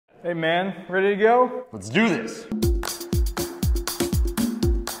Hey man, ready to go? Let's do this.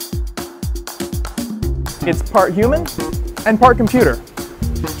 It's part human and part computer.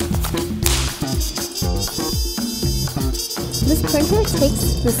 This printer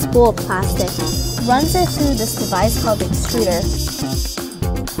takes the spool of plastic, runs it through this device called the extruder.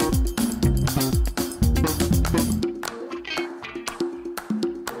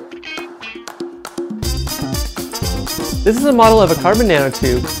 This is a model of a carbon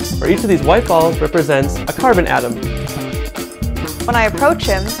nanotube, where each of these white balls represents a carbon atom. When I approach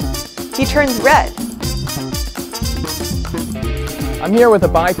him, he turns red. I'm here with a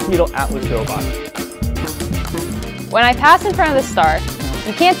bipedal Atlas robot. When I pass in front of the star,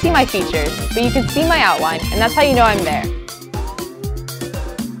 you can't see my features, but you can see my outline, and that's how you know I'm there.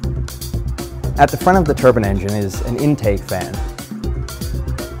 At the front of the turbine engine is an intake fan.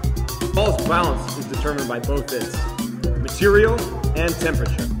 The ball's balance is determined by both bits, material and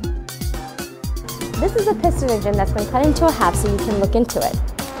temperature. This is a piston engine that's been cut into a half so you can look into it.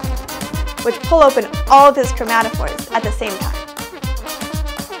 Which pull open all of his chromatophores at the same time.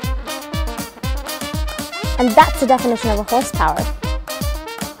 And that's the definition of a horsepower.